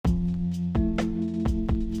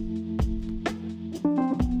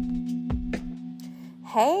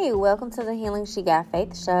Hey, welcome to the Healing She Got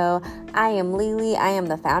Faith show. I am Lily. I am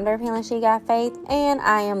the founder of Healing She Got Faith, and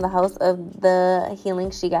I am the host of the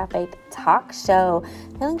Healing She Got Faith talk show.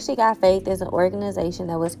 Healing She Got Faith is an organization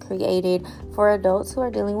that was created for adults who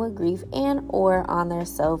are dealing with grief and or on their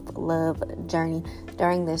self-love journey.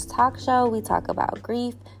 During this talk show, we talk about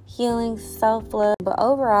grief, healing, self-love, but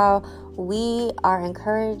overall, we are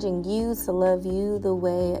encouraging you to love you the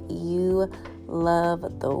way you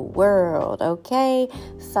love the world, okay?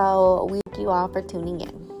 So we thank you all for tuning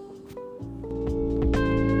in.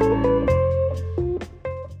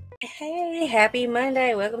 Hey, happy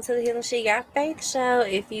Monday. Welcome to the Healing She Got Faith show.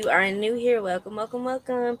 If you are new here, welcome.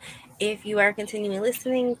 If you are continuing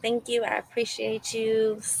listening, thank you. I appreciate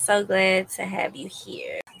you. So glad to have you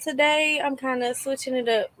here. Today, I'm kind of switching it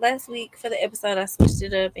up. Last week for the episode, I switched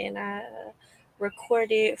it up and I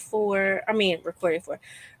recorded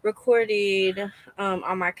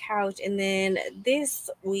on my couch, and then this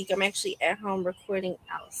week I'm actually at home recording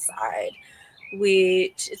outside,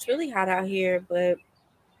 which it's really hot out here, but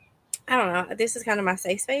I don't know, this is kind of my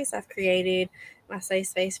safe space. I've created my safe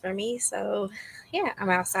space for me, so yeah, I'm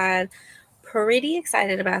outside, pretty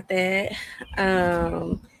excited about that. I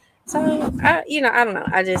don't know,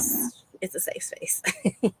 it's a safe space.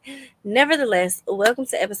 Nevertheless, welcome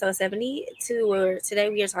to episode 72, where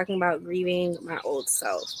today we are talking about grieving my old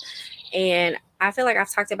self. And I feel like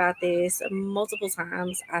I've talked about this multiple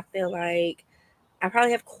times. I feel like I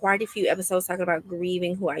probably have quite a few episodes talking about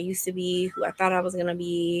grieving who I used to be, who I thought I was going to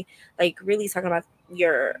be, like really talking about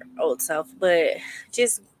your old self. But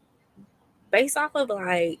just based off of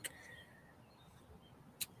like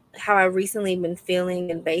how I've recently been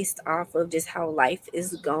feeling and based off of just how life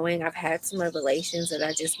is going, I've had some revelations that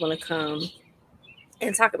I just want to come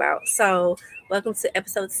and talk about. So welcome to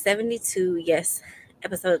episode 72. Yes,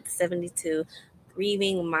 episode 72,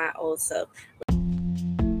 grieving my old self.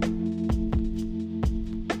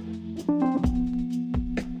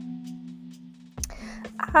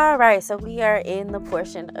 All right, so we are in the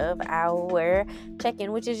portion of our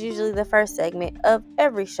check-in, which is usually the first segment of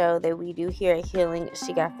every show that we do here at Healing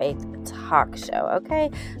She Got Faith talk show, okay?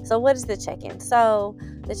 So what is the check-in? So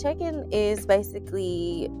the check-in is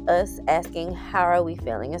basically us asking, how are we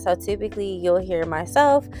feeling? And so typically you'll hear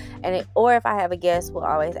myself, or if I have a guest, we'll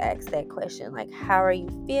always ask that question, like, how are you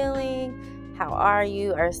feeling? How are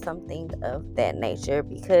you? Or something of that nature.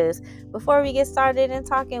 Because before we get started in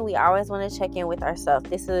talking, we always want to check in with ourselves.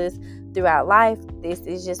 This is throughout life. This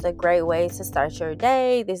is just a great way to start your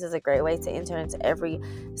day. This is a great way to enter into every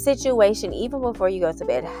situation, even before you go to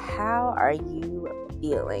bed. How are you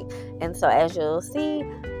feeling? And so as you'll see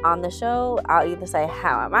on the show, I'll either say,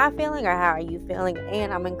 how am I feeling, or how are you feeling?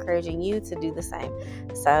 And I'm encouraging you to do the same.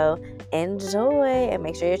 So enjoy and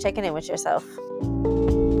make sure you're checking in with yourself.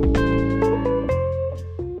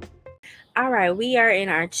 All right, we are in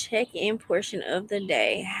our check-in portion of the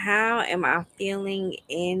day. How am I feeling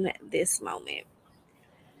in this moment?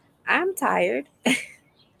 I'm tired.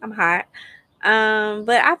 I'm hot. But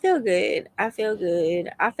I feel good. I feel a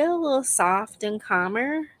little soft and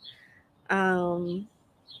calmer. I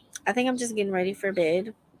think I'm just getting ready for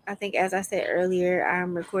bed. I think, as I said earlier,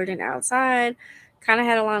 I'm recording outside. Kind of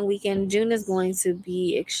had a long weekend. June is going to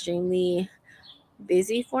be extremely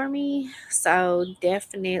busy for me. So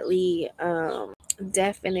definitely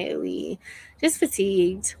just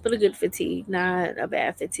fatigued, but a good fatigue, not a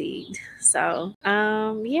bad fatigue. So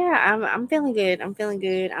I'm feeling good.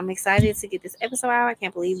 I'm excited to get this episode out. I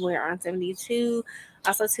can't believe we're on 72.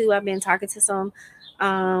 Also too, I've been talking to some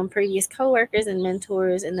previous coworkers and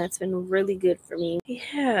mentors, and that's been really good for me.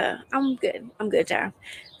 Yeah, I'm good, y'all.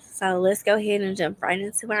 So let's go ahead and jump right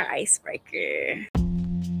into our icebreaker.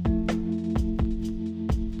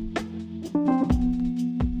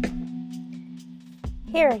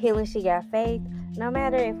 Here at Healing She Got Faith, no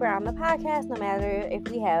matter if we're on the podcast, no matter if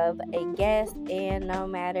we have a guest, and no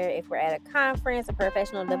matter if we're at a conference, a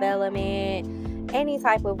professional development, any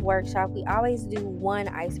type of workshop, we always do one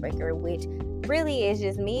icebreaker, which really is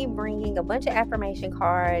just me bringing a bunch of affirmation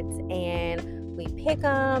cards, and we pick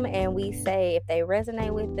them and we say if they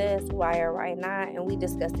resonate with us, why or why not, and we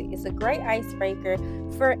discuss it. It's a great icebreaker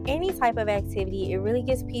for any type of activity. It really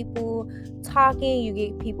gets people talking. You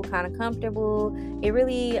get people kind of comfortable. It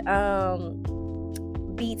really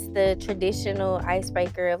beats the traditional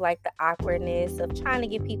icebreaker of like the awkwardness of trying to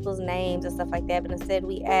get people's names and stuff like that. But instead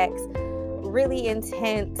we ask really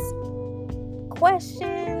intense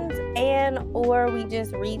questions, and or we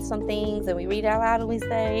just read some things and we read out loud and we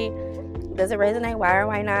say, does it resonate? Why or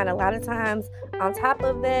why not? And a lot of times on top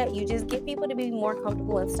of that, you just get people to be more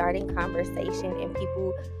comfortable in starting conversation, and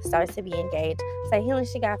people start to be engaged. So Healing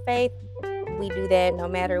She Got Faith, we do that no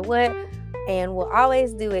matter what, and we'll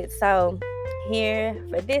always do it. So here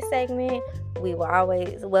for this segment, we will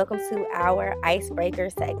always welcome to our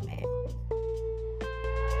icebreaker segment.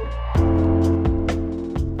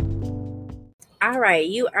 All right,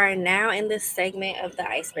 you are now in this segment of the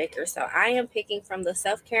icebreaker. So I am picking from the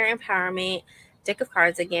self-care empowerment deck of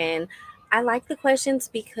cards again. I like the questions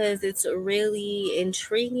because it's really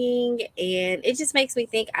intriguing and it just makes me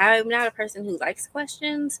think. I'm not a person who likes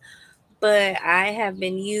questions, but I have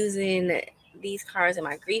been using these cards in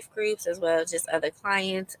my grief groups as well as just other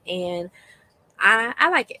clients, and I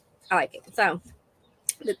like it. I like it. So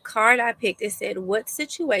the card I picked, it said, "What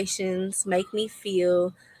situations make me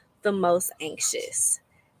feel the most anxious?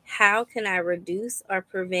 How can I reduce or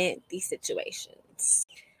prevent these situations?"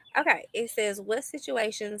 Okay, it says, "What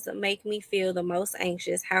situations make me feel the most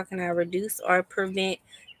anxious? How can I reduce or prevent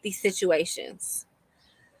these situations?"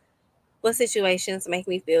 What situations make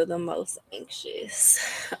me feel the most anxious?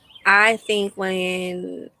 I think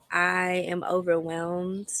when I am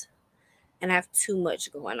overwhelmed and I have too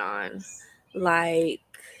much going on, like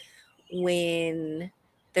when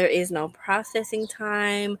there is no processing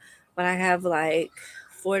time, when I have like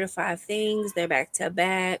 4 to 5 things, they're back to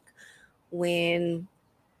back, when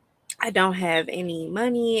I don't have any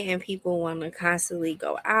money and people want to constantly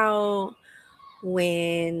go out,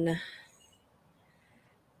 when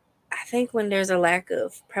I think when there's a lack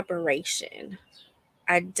of preparation,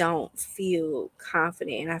 I don't feel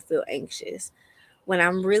confident and I feel anxious. When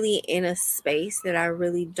I'm really in a space that I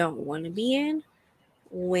really don't want to be in,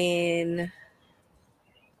 when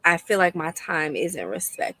I feel like my time isn't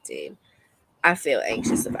respected, I feel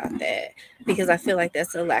anxious about that because I feel like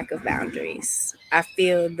that's a lack of boundaries. I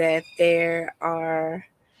feel that um,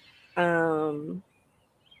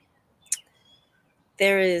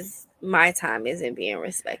 my time isn't being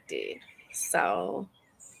respected. So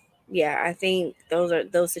yeah, I think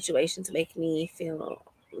those situations make me feel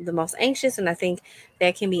the most anxious, and I think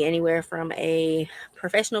that can be anywhere from a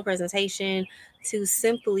professional presentation to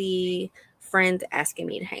simply friends asking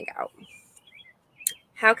me to hang out.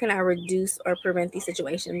 How can I reduce or prevent these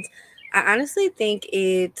situations? I honestly think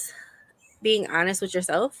it's being honest with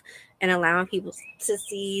yourself and allowing people to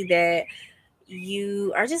see that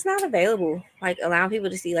you are just not available. Like allowing people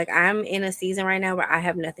to see, like, I'm in a season right now where I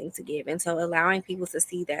have nothing to give. And so allowing people to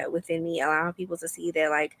see that within me, allowing people to see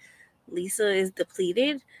that, like, Lisa is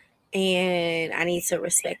depleted and I need to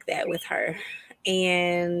respect that with her.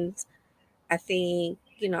 And I think,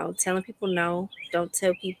 telling people no, don't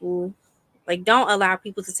tell people, like, don't allow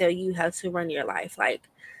people to tell you how to run your life. Like,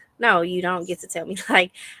 no, you don't get to tell me.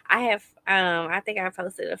 Like, I think I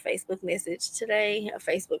posted a Facebook message today, a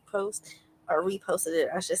Facebook post, or reposted it,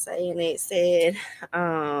 I should say, and it said,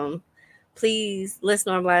 please, let's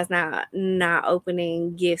normalize not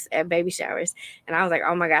opening gifts at baby showers. And I was like,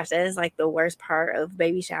 oh my gosh, that is like the worst part of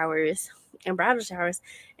baby showers and bridal showers.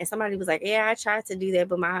 And somebody was like, yeah, I tried to do that,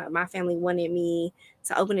 but my family wanted me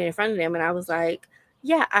to open it in front of them. And I was like,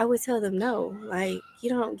 yeah, I would tell them no. Like, you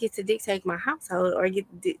don't get to dictate my household or you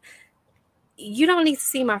don't need to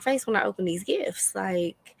see my face when I open these gifts.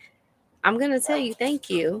 Like, I'm going to tell you thank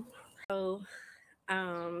you. So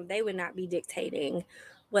they would not be dictating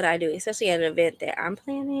what I do, especially at an event that I'm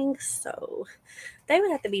planning. So they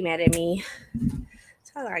would have to be mad at me.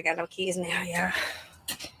 So I got no kids now, yeah.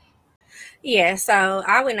 Yeah, so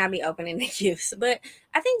I would not be opening the gifts. But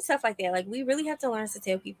I think stuff like that, like, we really have to learn to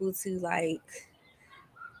tell people to, like,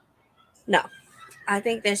 no. I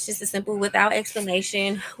think that's just a simple without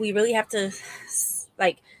explanation. We really have to,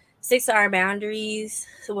 like, stick to our boundaries.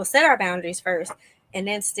 So we'll set our boundaries first and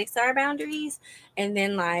then stick to our boundaries and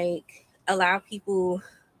then, like, allow people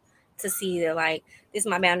to see that, like, this is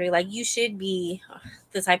my boundary. Like, you should be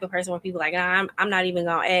the type of person where people like, nah, I'm not even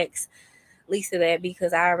gonna ask Lisa that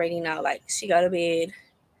because I already know, like, she go to bed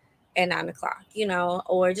at 9 o'clock,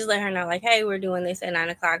 or just let her know, like, hey, we're doing this at 9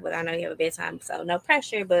 o'clock, but I know you have a bedtime, so no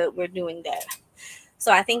pressure, but we're doing that.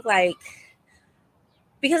 So I think, like,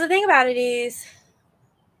 because the thing about it is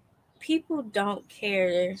people don't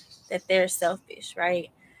care that they're selfish, right?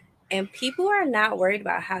 And people are not worried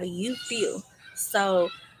about how you feel. So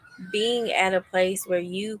being at a place where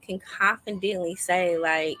you can confidently say,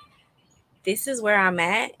 like, this is where I'm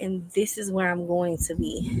at and this is where I'm going to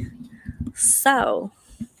be. So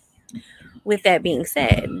with that being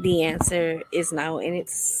said, the answer is no, and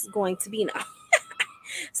it's going to be no.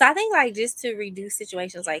 So I think, like, just to reduce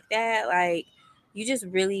situations like that, like, you just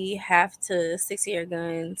really have to stick to your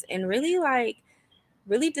guns and really, like,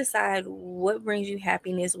 really decide what brings you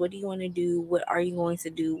happiness. What do you want to do? What are you going to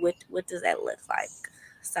do? What does that look like?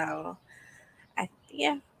 So I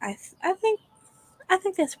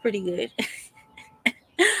think that's pretty good.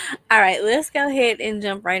 All right, let's go ahead and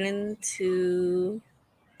jump right into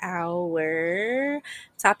our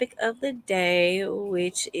topic of the day,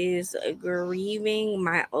 which is grieving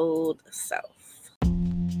my old self.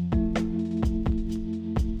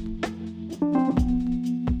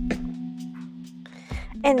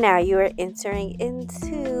 And now you are entering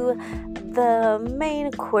into the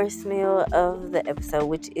main course meal of the episode,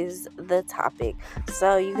 which is the topic.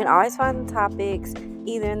 So you can always find the topics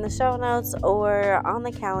either in the show notes or on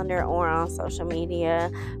the calendar or on social media.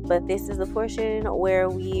 But this is the portion where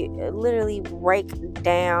we literally break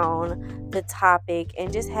down the topic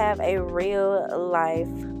and just have a real life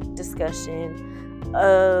discussion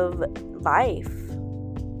of life.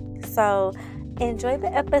 So enjoy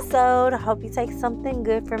the episode. I hope you take something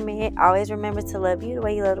good from it. Always remember to love you the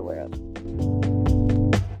way you love the world.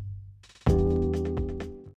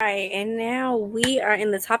 All right, and now we are in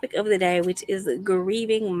the topic of the day, which is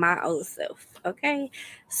grieving my old self. Okay,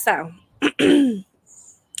 so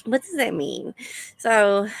what does that mean?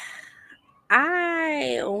 So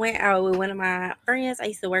I went out with one of my friends. I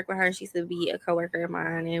used to work with her. She used to be a coworker of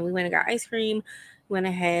mine, and we went and got ice cream. Went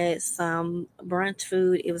and had some brunch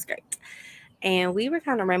food. It was great. And we were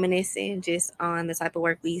kind of reminiscing just on the type of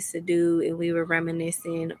work we used to do, and we were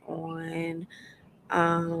reminiscing on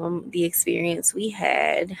the experience we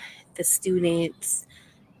had, the students,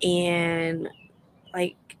 and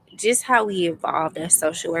like just how we evolved as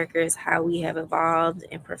social workers, how we have evolved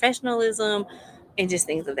in professionalism, and just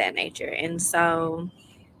things of that nature. And so,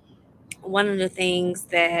 one of the things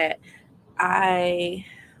that I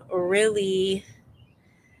really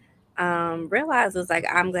realized was like,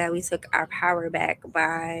 I'm glad we took our power back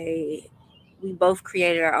by we both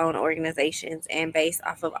created our own organizations, and based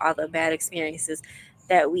off of all the bad experiences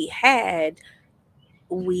that we had,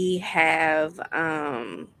 we have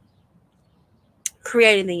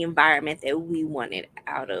created the environment that we wanted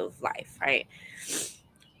out of life, right?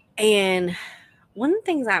 And one of the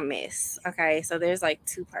things I miss, okay, so there's like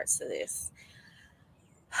two parts to this.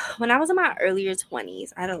 When I was in my earlier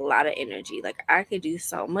 20s, I had a lot of energy. Like, I could do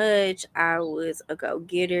so much. I was a go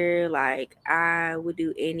getter. Like, I would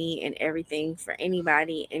do any and everything for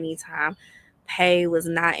anybody, anytime. Pay was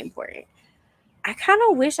not important. I kind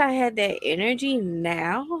of wish I had that energy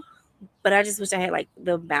now, but I just wish I had like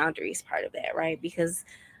the boundaries part of that, right? Because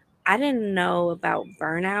I didn't know about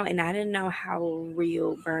burnout, and I didn't know how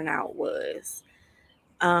real burnout was.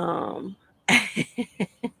 Um,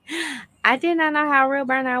 I did not know how real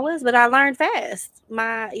burnout was, but I learned fast.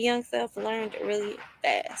 My young self learned really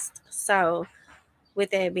fast. So,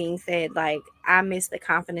 with that being said, like, I miss the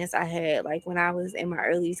confidence I had like when I was in my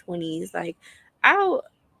early 20s. Like, I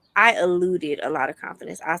I eluded a lot of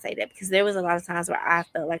confidence. I'll say that because there was a lot of times where I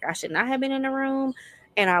felt like I should not have been in the room,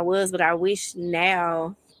 and I was, but I wish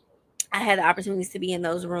now I had the opportunities to be in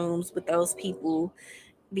those rooms with those people,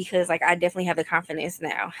 because like I definitely have the confidence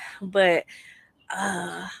now. But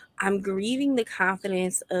uh I'm grieving the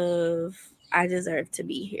confidence of I deserve to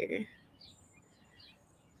be here.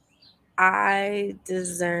 I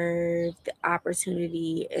deserve the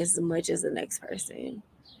opportunity as much as the next person.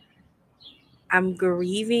 I'm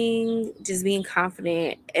grieving just being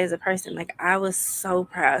confident as a person. Like, I was so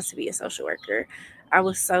proud to be a social worker. I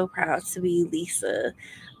was so proud to be Lisa.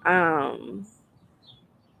 Um,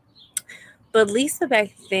 but Lisa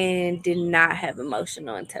back then did not have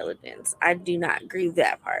emotional intelligence. I do not grieve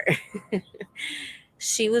that part.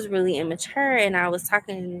 She was really immature, and I was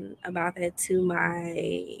talking about that to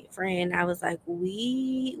my friend. I was like,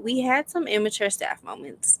 we had some immature staff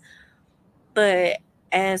moments, but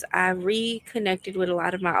as I reconnected with a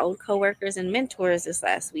lot of my old coworkers and mentors this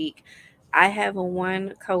last week, I have a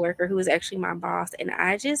one coworker who was actually my boss, and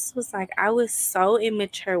I just was like, I was so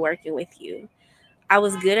immature working with you. I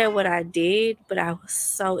was good at what I did, but I was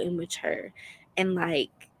so immature. And like,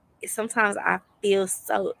 sometimes I feel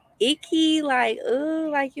so icky, like, oh,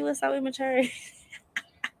 like you were so immature.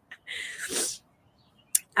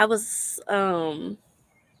 I was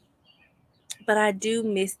but I do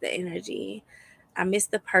miss the energy. I miss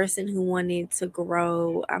the person who wanted to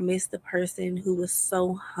grow. I miss the person who was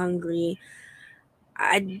so hungry.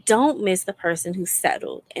 I don't miss the person who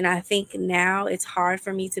settled. And I think now it's hard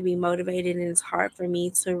for me to be motivated, and it's hard for me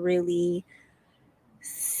to really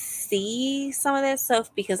see some of that stuff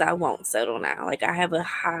because I won't settle now. Like, I have a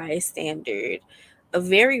high standard, a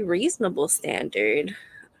very reasonable standard.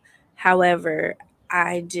 However,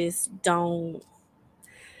 I just don't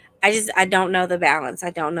I don't know the balance.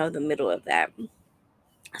 I don't know the middle of that.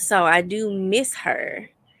 So I do miss her,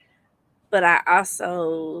 but I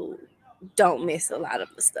also don't miss a lot of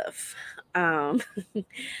the stuff. Um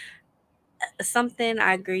something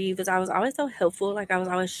I grieve is I was always so helpful. Like I was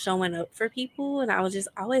always showing up for people, and I was just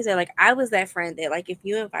always there. Like I was that friend that, like, if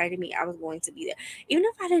you invited me, I was going to be there. Even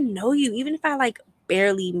if I didn't know you, even if I like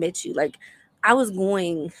barely met you, like I was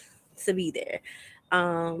going to be there.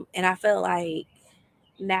 And I felt like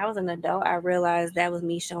now as an adult, I realized that was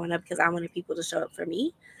me showing up because I wanted people to show up for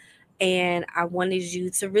me. And I wanted you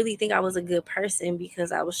to really think I was a good person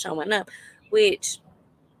because I was showing up, which,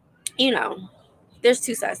 you know, there's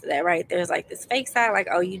two sides to that, right? There's like this fake side, like,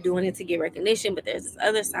 oh, you doing it to get recognition, but there's this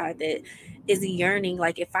other side that is yearning.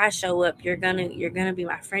 Like, if I show up, you're gonna be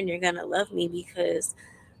my friend. You're gonna love me because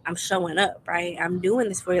I'm showing up, right? I'm doing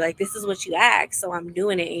this for you. Like, this is what you asked, so I'm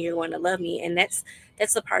doing it, and you're going to love me. And that's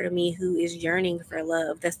the part of me who is yearning for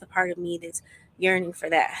love. That's the part of me that's yearning for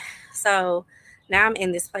that. So now I'm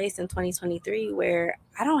in this place in 2023 where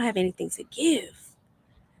I don't have anything to give.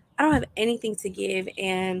 I don't have anything to give,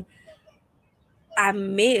 and I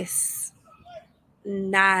miss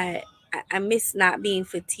not I miss not being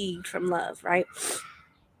fatigued from love, right?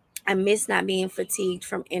 I miss not being fatigued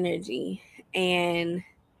from energy, and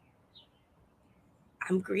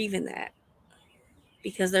I'm grieving that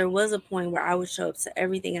because there was a point where I would show up to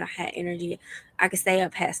everything and I had energy. I could stay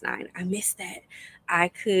up past 9. I miss that. I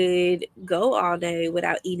could go all day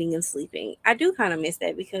without eating and sleeping. I do kind of miss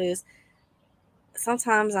that because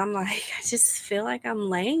sometimes I'm like, I just feel like I'm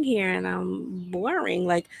laying here and I'm boring.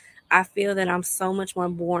 Like, I feel that I'm so much more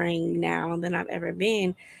boring now than I've ever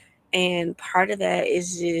been. And part of that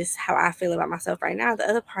is just how I feel about myself right now. The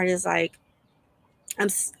other part is like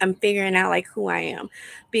I'm figuring out like who I am,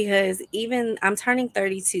 because even I'm turning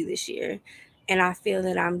 32 this year, and I feel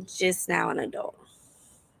that I'm just now an adult.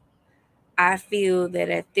 I feel that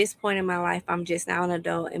at this point in my life, I'm just now an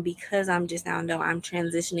adult, and because I'm just now an adult, I'm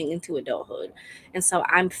transitioning into adulthood, and so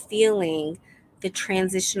I'm feeling the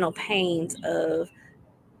transitional pains of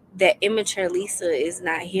that immature Lisa is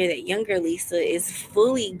not here, that younger Lisa is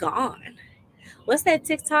fully gone. What's that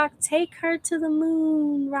TikTok? Take her to the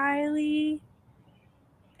moon, Riley.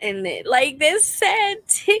 And it, like this sad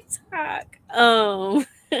TikTok.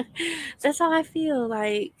 That's how I feel.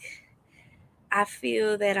 Like I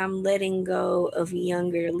feel that I'm letting go of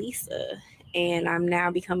younger Lisa, and I'm now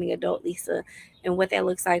becoming adult Lisa. And what that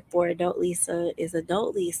looks like for adult Lisa is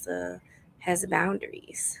adult Lisa has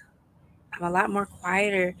boundaries. I'm a lot more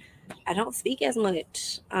quieter. I don't speak as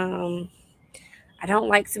much. I don't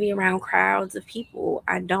like to be around crowds of people.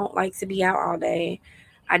 I don't like to be out all day.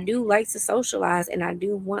 I do like to socialize, and I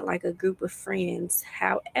do want like a group of friends.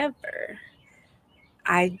 However,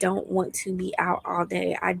 I don't want to be out all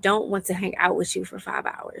day. I don't want to hang out with you for 5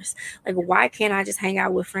 hours. Like, why can't I just hang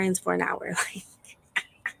out with friends for an hour? Like,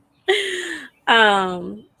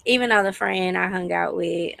 even though the friend I hung out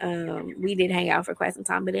with, we did hang out for quite some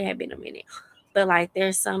time, but it had been a minute. But like,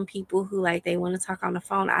 there's some people who like they want to talk on the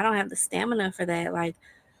phone. I don't have the stamina for that. Like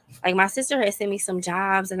my sister has sent me some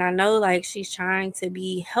jobs, and I know like she's trying to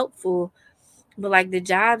be helpful, but like the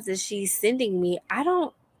jobs that she's sending me, I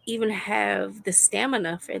don't even have the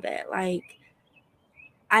stamina for that. Like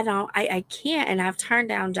I can't, and I've turned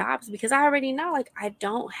down jobs because I already know like I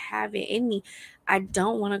don't have it in me. I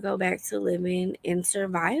don't want to go back to living in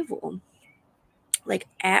survival, like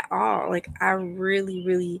at all. Like I really,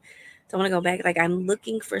 really don't want to go back. Like I'm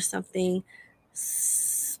looking for something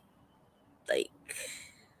like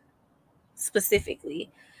specifically.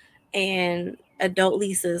 And adult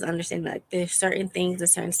Lisa's understand like there's certain things and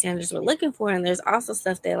certain standards we're looking for, and there's also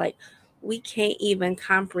stuff that like we can't even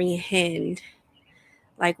comprehend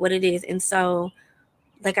like what it is. And so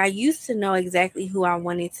like I used to know exactly who I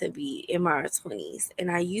wanted to be in my 20s,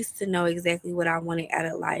 and I used to know exactly what I wanted out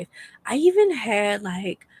of life. I even had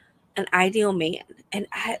like an ideal man, and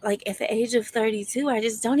I like at the age of 32 I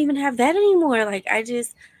just don't even have that anymore. Like I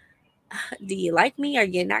just do you like me? Are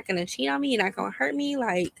you not gonna cheat on me? You're not gonna hurt me?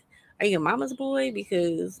 Like, are you a mama's boy?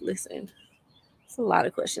 Because listen, it's a lot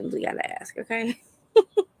of questions we gotta ask, okay?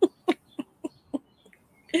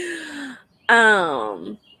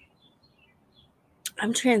 um,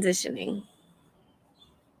 I'm transitioning,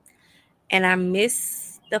 and I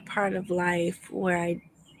miss the part of life where I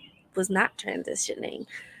was not transitioning.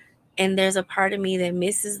 And there's a part of me that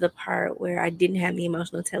misses the part where I didn't have the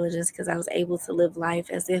emotional intelligence because I was able to live life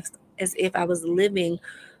as if I was living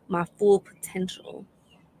my full potential.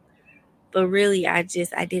 But really I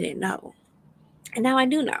didn't know. And now I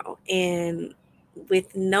do know. And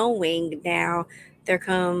with knowing now, there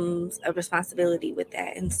comes a responsibility with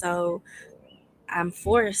that. And so I'm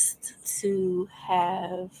forced to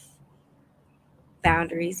have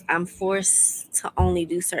boundaries. I'm forced to only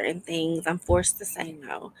do certain things. I'm forced to say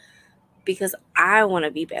no. because I want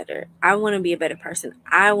to be better. I want to be a better person.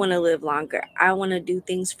 I want to live longer. I want to do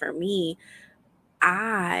things for me.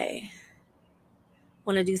 I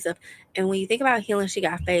want to do stuff. And when you think about healing, she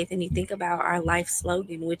got faith, and you think about our life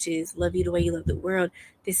slogan, which is love you the way you love the world.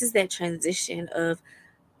 This is that transition of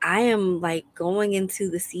I am like going into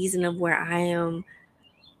the season of where I am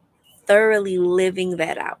thoroughly living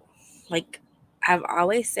that out. Like I've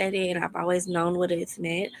always said it and I've always known what it's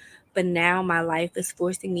meant, but now my life is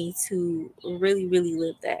forcing me to really, really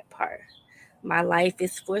live that part. My life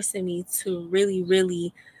is forcing me to really,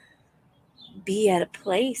 really be at a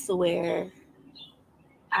place where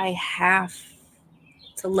I have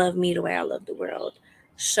to love me the way I love the world.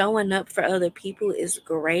 Showing up for other people is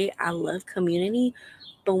great. I love community,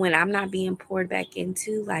 but when I'm not being poured back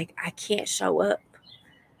into, like I can't show up.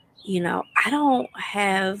 I don't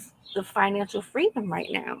have the financial freedom right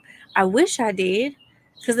now. I wish I did,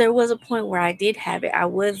 because there was a point where I did have it. I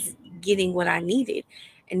was getting what I needed.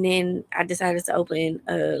 And then I decided to open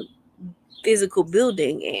a physical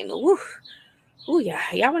building, and yeah,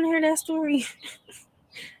 y'all want to hear that story?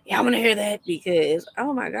 Y'all want to hear that? Because,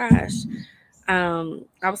 oh my gosh. I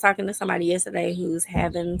was talking to somebody yesterday who's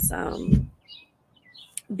having some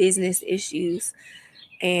business issues,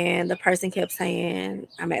 and the person kept saying,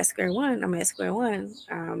 I'm at square one. I'm at square one.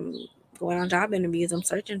 Going on job interviews. I'm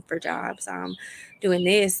searching for jobs. I'm doing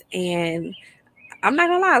this. And I'm not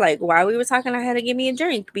going to lie, like while we were talking, I had to give me a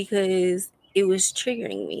drink because it was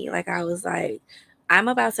triggering me. Like I was like, I'm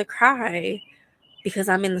about to cry because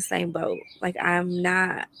I'm in the same boat. Like I'm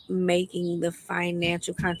not making the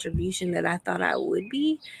financial contribution that I thought I would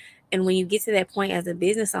be. And when you get to that point as a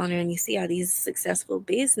business owner and you see all these successful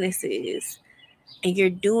businesses, and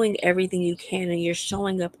you're doing everything you can and you're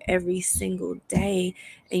showing up every single day,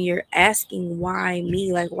 and you're asking why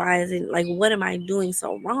me, like why is it, like what am I doing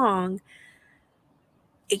so wrong,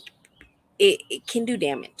 it it can do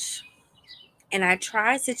damage. And I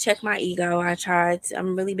try to check my ego.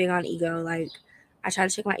 I'm really big on ego. Like I try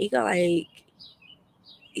to check my ego, like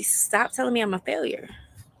stop telling me I'm a failure,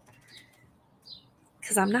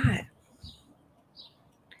 because I'm not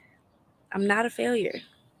a failure.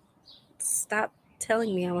 Stop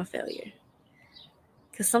telling me I'm a failure,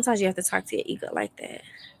 because sometimes you have to talk to your ego like that.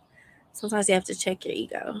 Sometimes you have to check your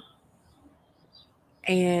ego,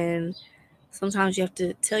 and sometimes you have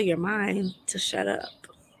to tell your mind to shut up,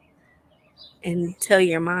 and tell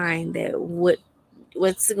your mind that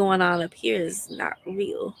what's going on up here is not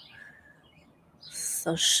real.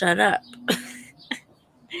 So shut up.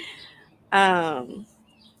 um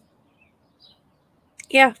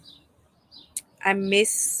yeah,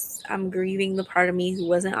 I'm grieving the part of me who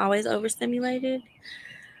wasn't always overstimulated.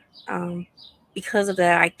 Um because of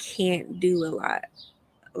that, I can't do a lot.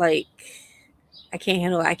 Like I can't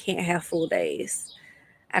handle it. I can't have full days.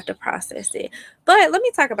 I have to process it. But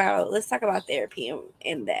let's talk about therapy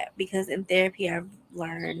and that, because in therapy I've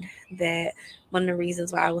learned that one of the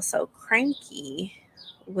reasons why I was so cranky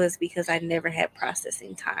was because I never had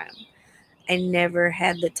processing time. I never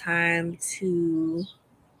had the time to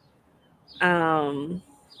um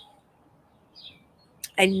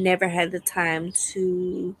I never had the time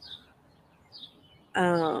to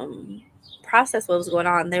um process what was going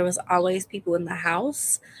on. There was always people in the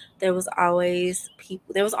house. There was always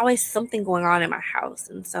something going on in my house.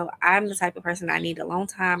 And so I'm the type of person, I need alone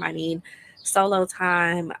time. I need solo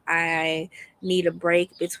time. I need a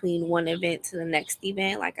break between one event to the next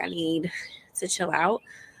event. Like I need to chill out.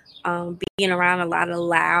 Being around a lot of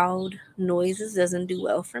loud noises doesn't do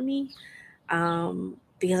well for me,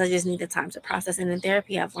 because I just need the time to process. And in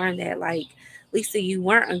therapy, I've learned that, like, Lisa, you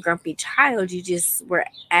weren't a grumpy child. You just were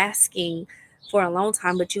asking for a long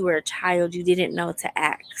time, but you were a child. You didn't know to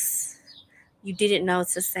ask. You didn't know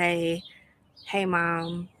to say, hey,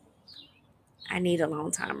 mom, I need a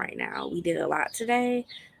long time right now. We did a lot today.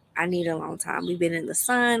 I need a long time. We've been in the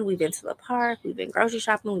sun. We've been to the park. We've been grocery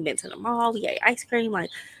shopping. We've been to the mall. We ate ice cream.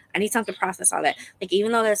 Like, I need time to process all that. Like,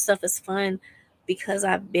 even though that stuff is fun, because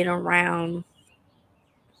I've been around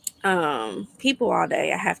people all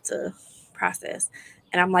day, I have to process.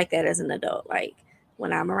 And I'm like that as an adult. Like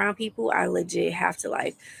when I'm around people, I legit have to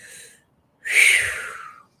like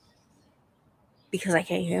because I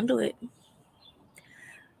can't handle it.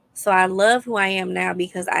 So I love who I am now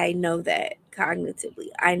because I know that cognitively.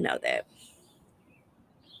 I know that.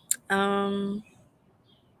 Um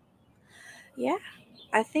yeah,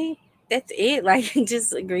 I think that's it. Like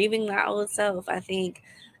just grieving my old self. I think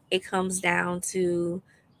it comes down to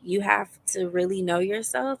you have to really know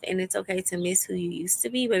yourself, and it's okay to miss who you used to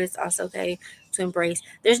be, but it's also okay to embrace.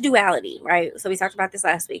 There's duality, right? So we talked about this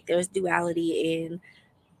last week. There's duality in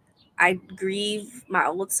I grieve my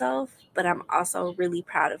old self, but I'm also really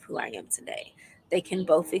proud of who I am today. They can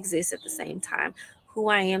both exist at the same time. Who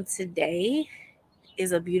I am today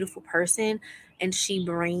is a beautiful person, and she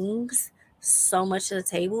brings so much to the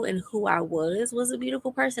table. And who I was a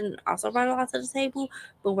beautiful person and also brought a lot to the table.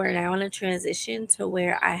 But we're now in a transition to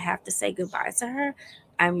where I have to say goodbye to her.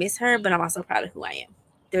 I miss her, but I'm also proud of who I am.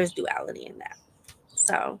 There's duality in that.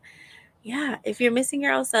 So yeah, if you're missing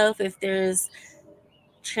your old self, if there's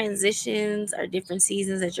transitions or different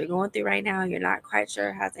seasons that you're going through right now and you're not quite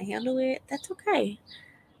sure how to handle it, that's okay.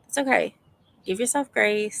 It's okay. Give yourself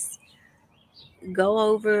grace. Go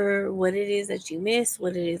over what it is that you miss,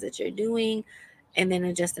 what it is that you're doing, and then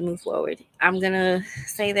adjust and move forward. I'm going to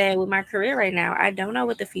say that with my career right now, I don't know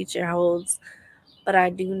what the future holds, but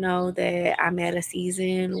I do know that I'm at a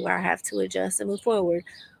season where I have to adjust and move forward.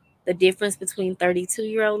 The difference between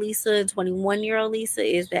 32-year-old Lisa and 21-year-old Lisa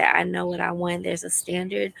is that I know what I want. There's a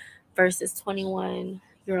standard versus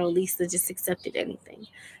 21-year-old Lisa just accepted anything.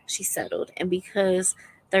 She settled. And because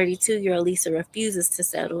 32-year-old Lisa refuses to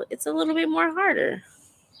settle, it's a little bit more harder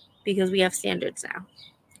because we have standards now.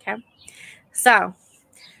 Okay. So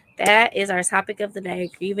that is our topic of the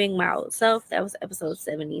day, grieving my old self. That was episode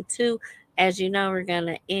 72. As you know, we're going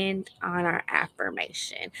to end on our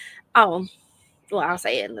affirmation. Oh, well, I'll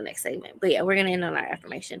say it in the next segment. But yeah, we're going to end on our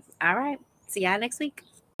affirmation. All right. See y'all next week.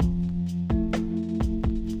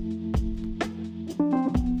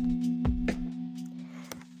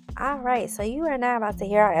 All right, so you are now about to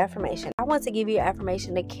hear our affirmation. I want to give you an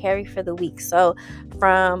affirmation to carry for the week. So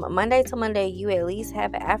from Monday to Monday, you at least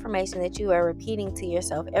have an affirmation that you are repeating to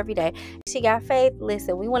yourself every day. She got faith.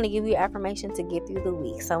 Listen, we want to give you affirmation to get through the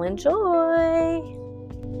week. So enjoy.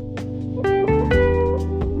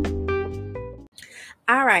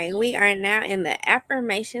 All right, we are now in the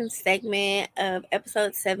affirmation segment of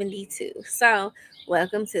episode 72. So,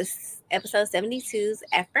 welcome to episode 72's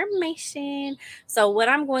affirmation. So, what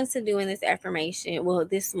I'm going to do in this affirmation, well,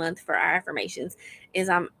 this month for our affirmations, is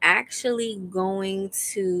I'm actually going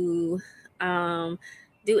to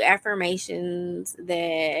do affirmations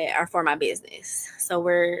that are for my business. So,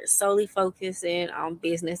 we're solely focusing on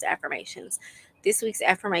business affirmations. This week's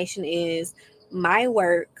affirmation is my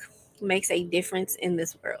work makes a difference in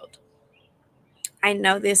this world. I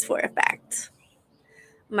know this for a fact.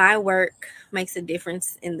 My work makes a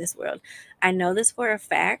difference in this world. I know this for a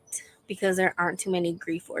fact because there aren't too many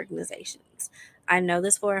grief organizations. I know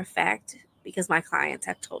this for a fact because my clients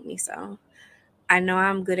have told me so. I know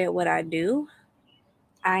I'm good at what I do.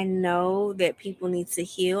 I know that people need to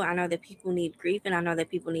heal. I know that people need grief, and I know that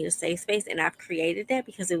people need a safe space. And I've created that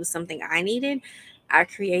because it was something I needed. I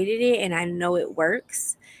created it and I know it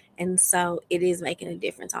works. And so it is making a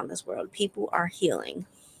difference on this world. People are healing.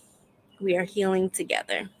 We are healing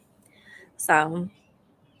together. So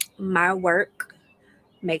my work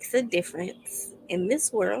makes a difference in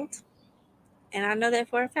this world. And I know that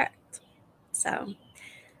for a fact. So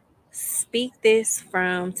speak this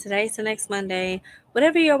from today to next Monday.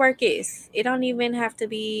 Whatever your work is, it don't even have to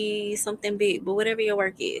be something big, but whatever your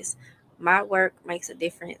work is, my work makes a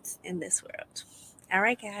difference in this world. All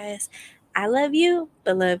right, guys. I love you,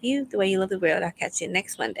 but love you the way you love the world. I'll catch you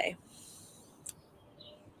next Monday.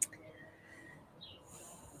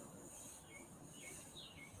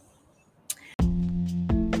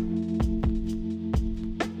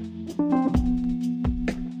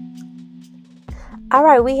 All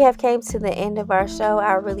right, we have came to the end of our show.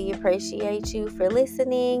 I really appreciate you for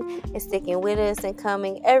listening and sticking with us and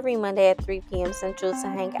coming every Monday at 3 p.m. Central to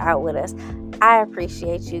hang out with us. I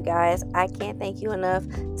appreciate you guys. I can't thank you enough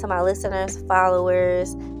to my listeners,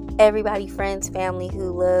 followers, everybody, friends, family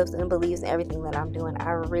who loves and believes in everything that I'm doing.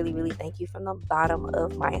 I really, really thank you from the bottom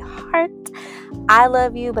of my heart. I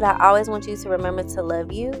love you, but I always want you to remember to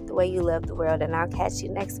love you the way you love the world. And I'll catch you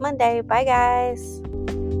next Monday. Bye, guys.